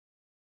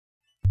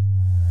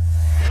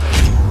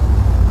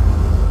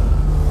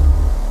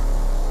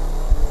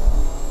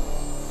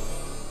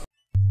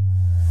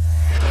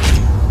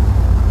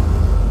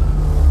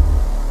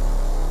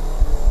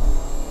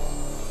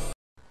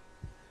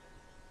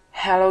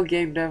Hello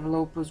game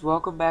developers,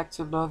 welcome back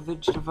to another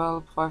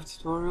GDevelop 5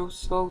 tutorial.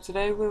 So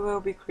today we will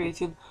be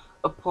creating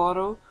a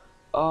portal.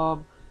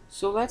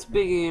 So let's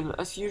begin.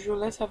 As usual,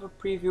 let's have a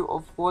preview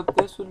of what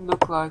this would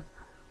look like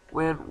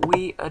when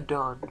we are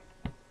done.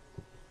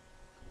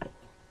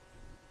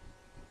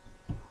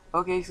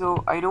 Okay,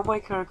 so I know my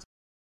character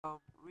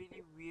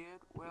really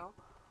weird. Well,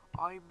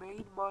 I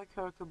made my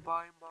character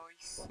by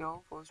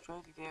myself. I was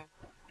trying to get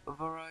a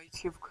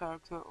variety of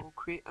character or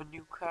create a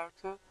new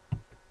character.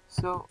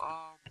 So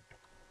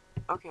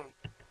okay.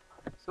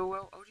 So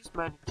well, I'll just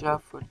manage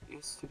that for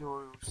this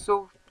tutorial.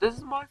 So this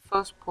is my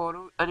first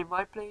portal, and if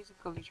my player is in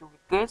collision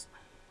with this,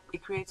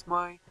 it creates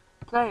my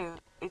player.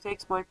 It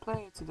takes my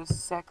player to the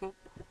second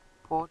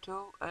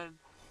portal, and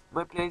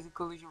my player is in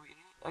collision with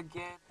it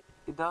again.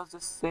 It does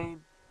the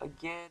same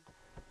again.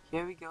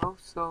 Here we go.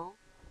 So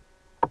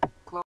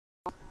close.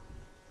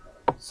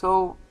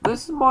 So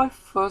this is my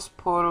first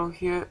portal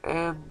here,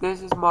 and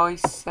this is my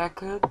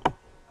second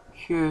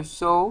here.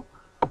 So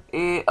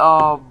it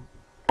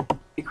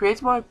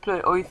creates my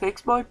player, or it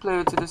takes my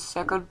player to the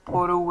second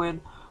portal when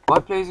my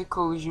player is in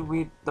collision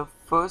with the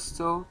first.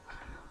 So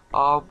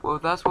well,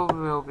 that's what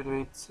we will be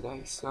doing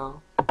today.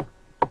 So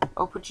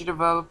open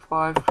GDevelop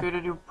 5, create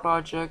a new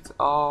project.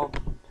 Yeah,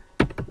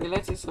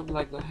 let's do something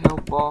like the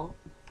help bar.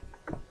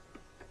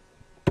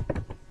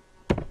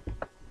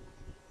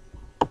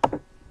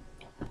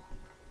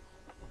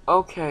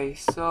 Okay,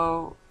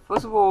 so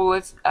first of all,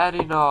 let's add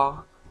in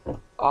a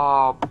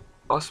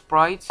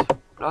sprite.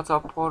 That's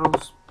our portal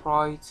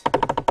sprite.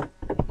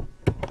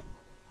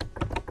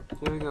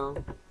 Here we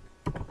go.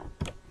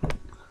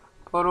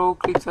 Portal,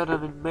 clicks add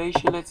an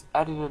animation. Let's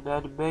add in an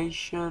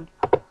animation.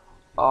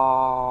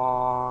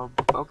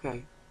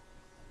 Okay.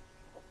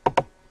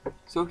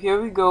 So here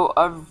we go.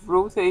 I've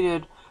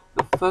rotated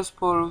the first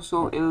portal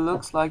so it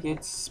looks like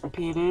it's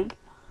spinning.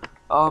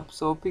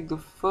 So pick the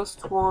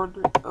first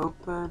one,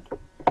 open.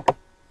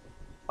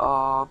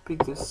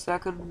 Pick the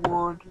second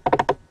one.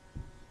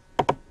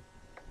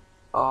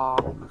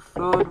 The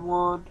third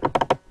one,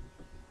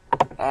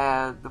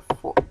 and the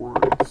fourth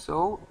one.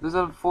 So those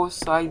are the four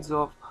sides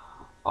of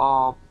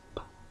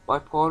my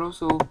portal.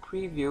 So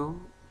preview.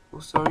 Oh,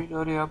 sorry,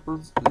 not the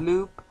apples.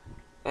 Loop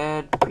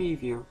and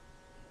preview.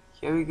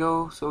 Here we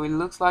go. So it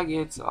looks like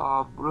it's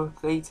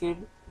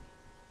rotating.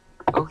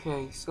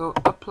 Okay, so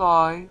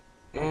apply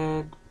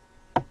and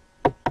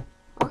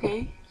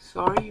okay,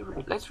 sorry,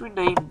 let's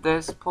rename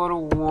this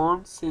portal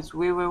 1 since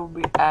we will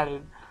be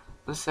adding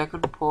the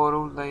second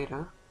portal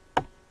later.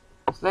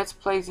 So let's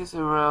place this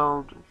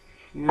around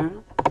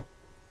here,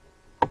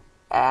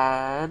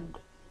 and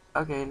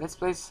okay, let's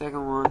place the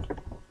second one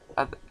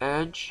at the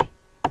edge.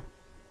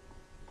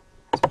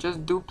 So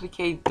just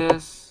duplicate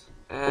this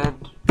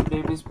and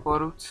name this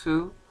portal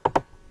 2,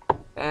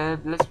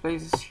 and let's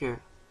place this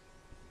here.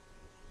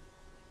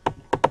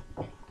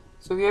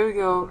 So here we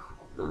go.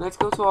 Let's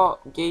go to our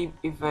game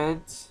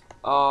event.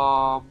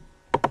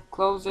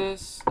 Close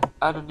this,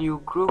 add a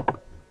new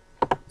group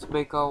to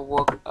make our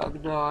work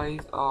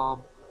organized.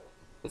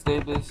 Let's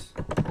name this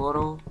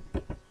portal.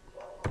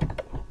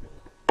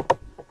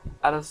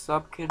 Add a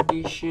sub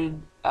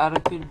condition, add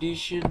a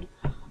condition,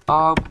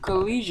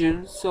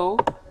 collision. So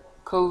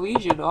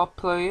collision, our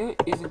player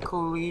is in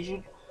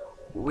collision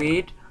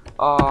with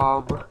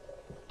our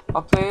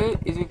player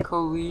is in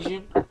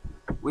collision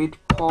with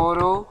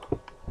portal.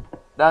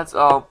 That's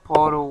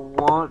portal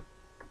 1.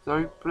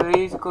 Sorry,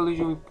 place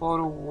collision with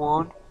portal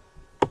 1.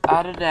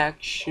 Add an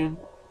action.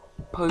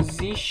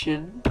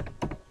 Position.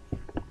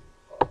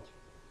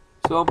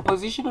 So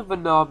position of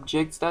an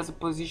object, that's the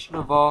position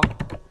of our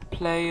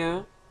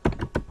player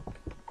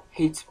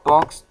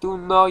hitbox. Do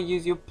not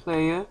use your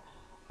player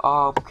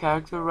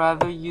character,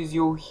 rather use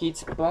your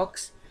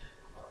hitbox.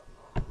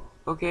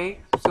 Okay,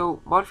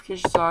 so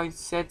modification sign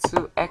set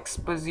to X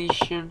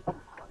position.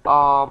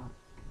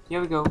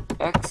 Here we go,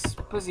 X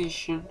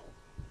position.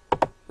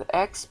 The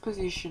X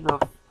position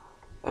of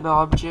an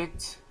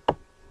object,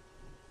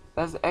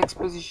 that's the X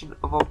position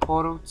of our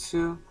portal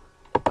 2.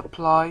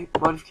 Apply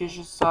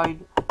modification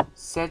sign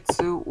set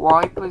to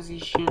Y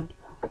position.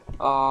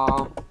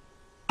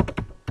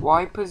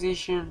 Y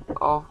position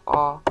of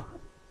our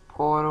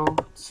portal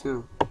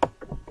 2.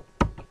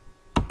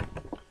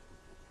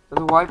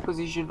 The Y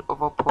position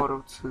of our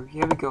portal 2.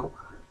 Here we go.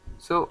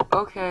 So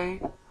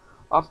okay,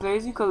 our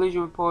placing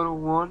collision with portal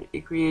 1,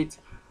 it creates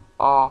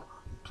our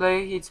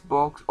player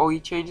hitbox, or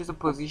it changes the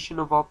position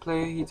of our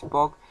player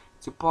hitbox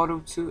to portal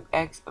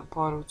 2X and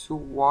portal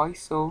 2Y.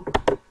 So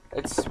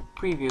let's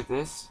preview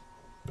this.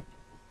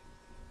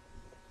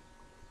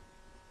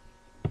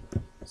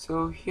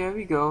 So here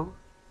we go.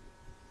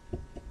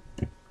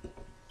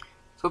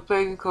 So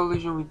playing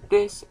collision with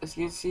this, as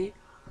you can see,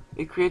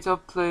 it creates our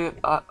player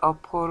at our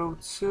portal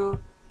 2.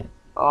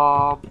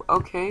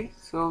 Okay,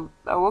 so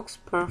that works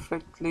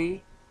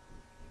perfectly.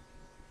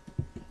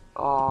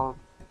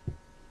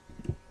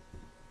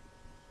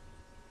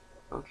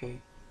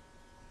 Okay,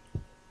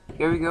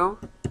 here we go.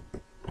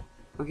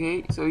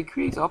 Okay, so it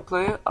creates our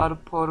player out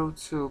of portal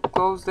 2.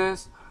 Close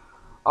this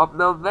up.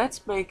 Now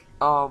let's make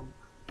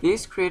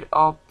This create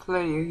our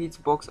player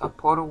hitbox at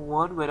portal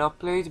 1 when our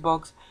player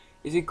hitbox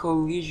is in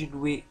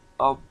collision with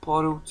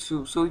portal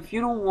 2. So if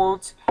you don't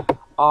want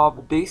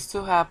this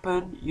to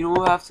happen, you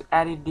don't have to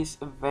add in this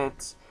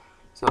event.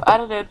 So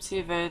add an empty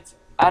event,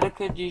 add a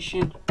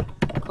condition,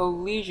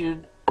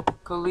 collision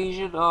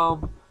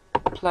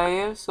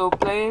player. So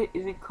player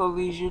is in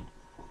collision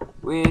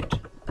with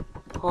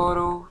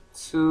portal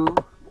 2.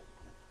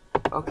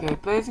 Okay,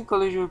 player is in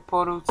collision with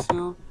portal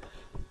 2.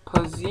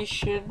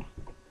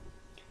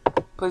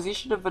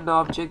 Position of an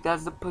object,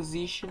 that's the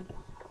position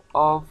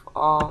of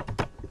our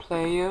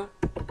player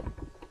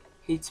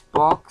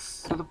hitbox.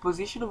 So the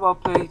position of our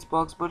player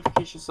hitbox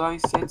modification sign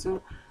is set to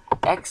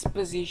x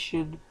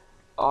position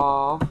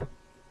of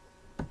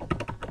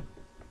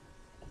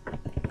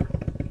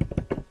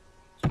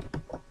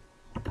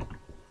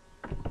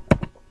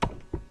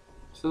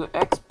the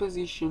x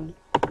position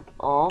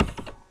of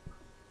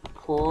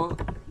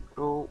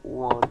portal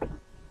 1.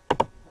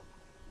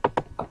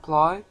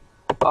 Apply.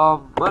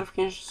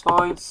 Modification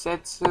sign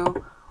set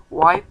to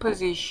y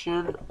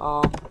position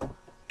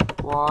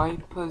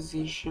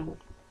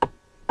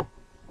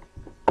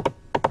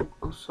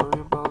oh, sorry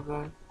about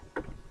that.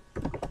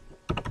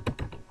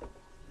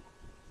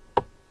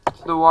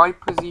 So the y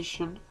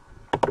position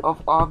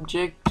of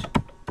object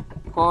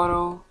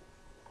portal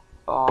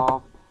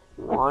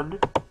 1.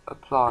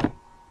 Apply.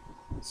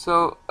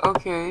 So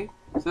okay,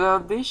 so now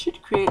this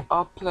should create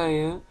our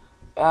player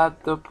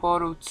at the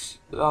portal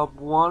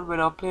 1 when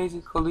our player is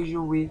in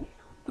collision with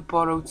the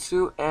portal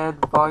 2 and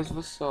vice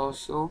versa.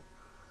 So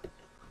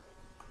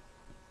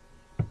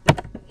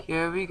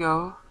here we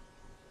go.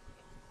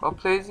 Our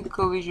player is in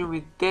collision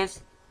with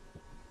this.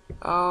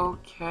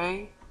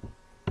 Okay,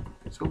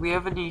 so we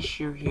have an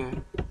issue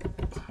here.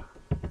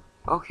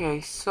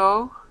 Okay,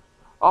 so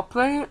our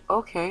player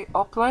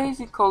is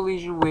in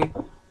collision with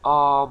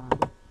a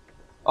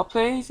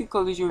player is in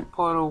collision with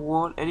portal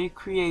 1 and it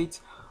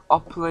creates a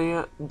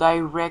player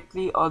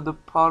directly on the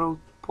portal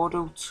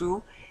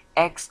 2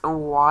 x and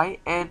y,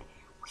 and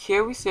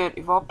here we said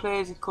if our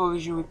player is in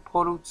collision with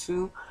portal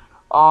 2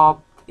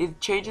 it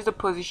changes the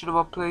position of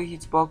our player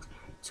hitbox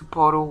to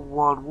portal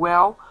 1.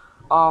 Well,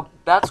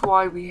 that's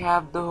why we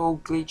have the whole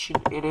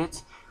glitching in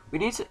it. We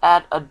need to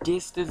add a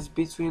distance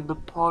between the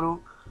portal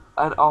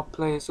and our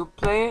player. So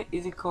player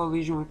is in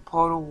collision with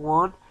portal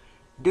 1,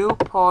 do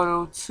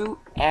portal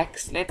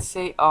 2x, let's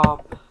say a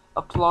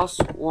plus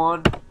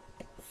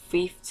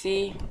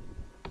 150.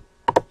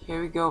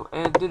 Here we go,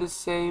 and do the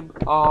same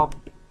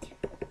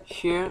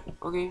here.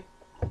 Okay,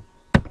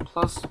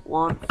 plus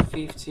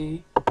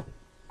 150.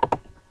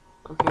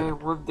 Okay,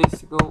 want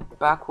this to go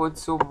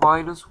backwards, so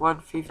minus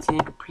 150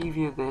 and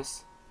preview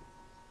this.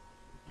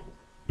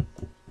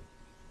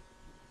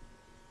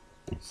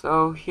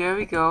 So here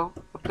we go.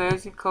 A player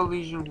is in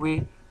collision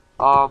with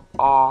our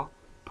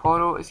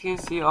portal. As you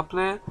can see, our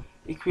player,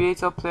 it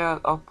creates a player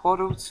of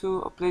portal 2.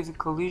 A player is in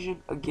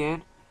collision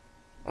again.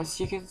 As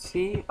you can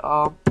see,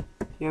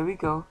 here we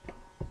go.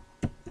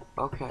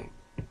 Okay.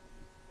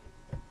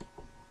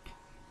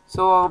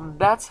 So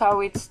that's how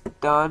it's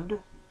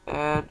done.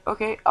 And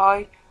okay,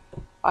 I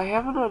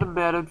have another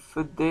method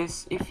for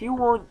this. If you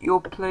want your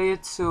player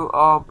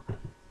to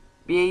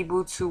be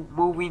able to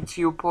move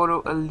into your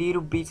portal a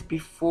little bit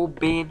before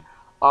being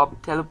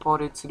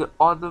teleported to the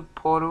other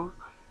portal,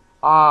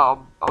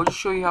 I'll just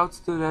show you how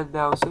to do that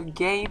now. So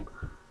game,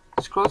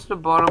 scroll to the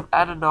bottom,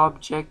 add an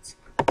object,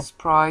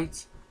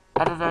 sprite,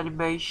 add an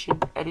animation,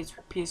 edit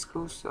with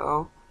Pisco.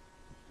 So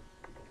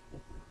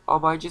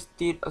I just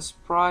did a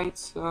sprite.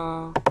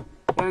 So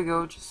there we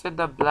go. Just set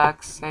that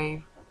black,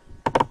 save.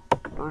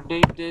 I'll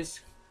name this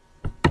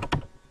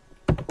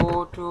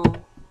portal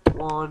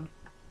 1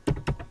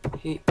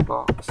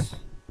 hitbox.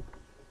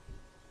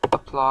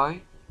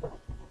 Apply.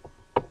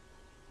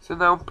 So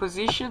now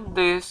position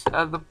this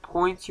at the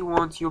point you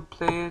want your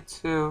player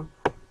to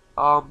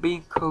be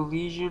in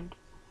collision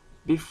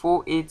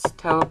before it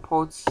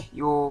teleports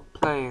your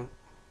player.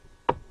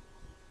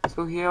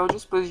 So here I'll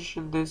just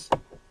position this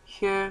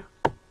here.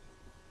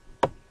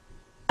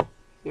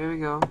 Here we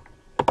go.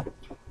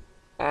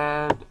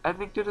 And I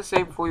think do the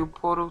same for your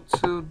portal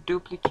 2.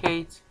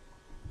 Duplicate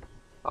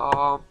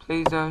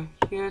placer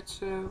here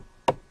too.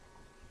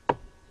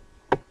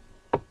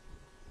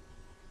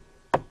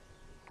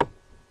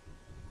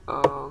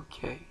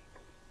 Okay.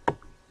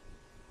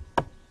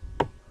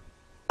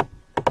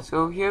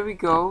 So here we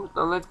go.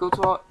 Now let's go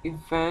to our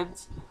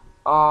event.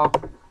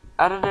 Add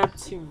an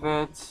empty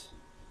event.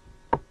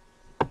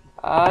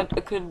 Add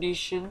a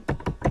condition.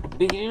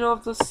 Beginning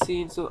of the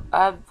scene. So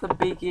at the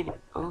beginning.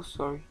 Oh,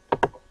 sorry.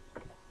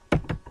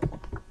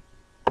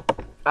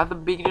 At the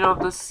beginning of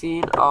the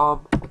scene,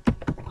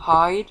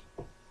 hide.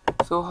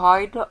 So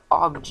hide the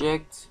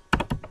object.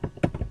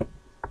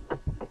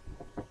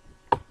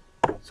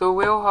 So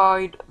we'll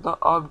hide the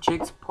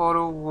object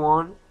portal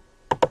 1.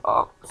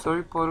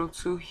 Portal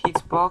 2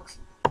 hitbox.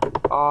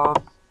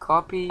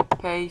 Copy,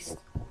 paste,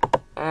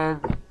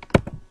 and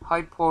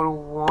hide portal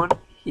 1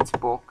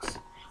 hitbox.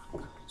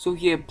 So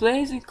here,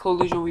 player is in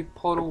collision with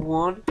portal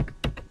 1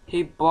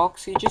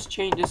 hitbox. He just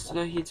changed this to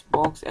the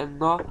hitbox and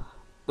not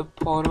the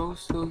portal.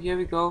 So here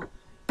we go,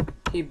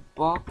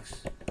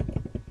 hitbox.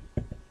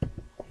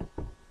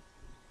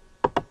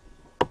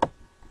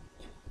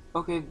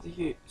 Okay,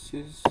 this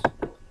is,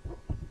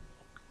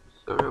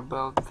 sorry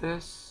about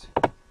this.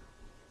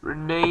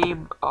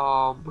 Rename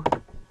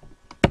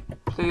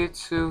player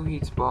 2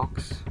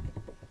 hitbox.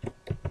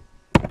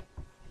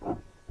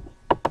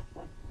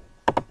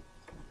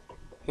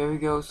 Here we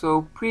go.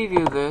 So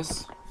preview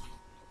this,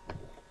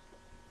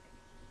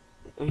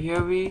 and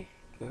here we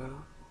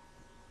go.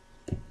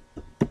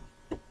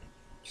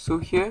 So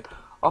here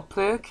a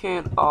player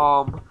can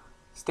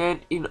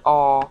stand in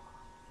our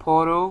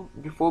portal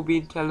before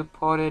being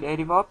teleported, and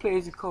if our player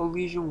is in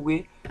collision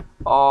with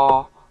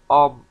uh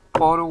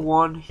portal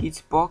 1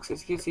 hitbox,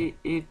 as you can see,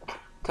 it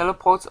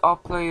teleports our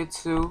player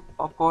to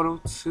our portal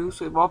 2.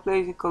 So if our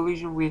player is in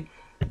collision with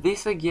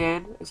this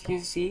again, as you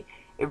can see,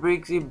 it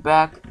brings it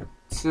back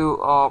to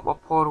a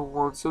portal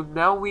 1. So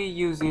now we're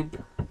using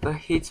the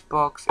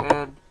hitbox,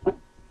 and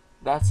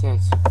that's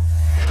it.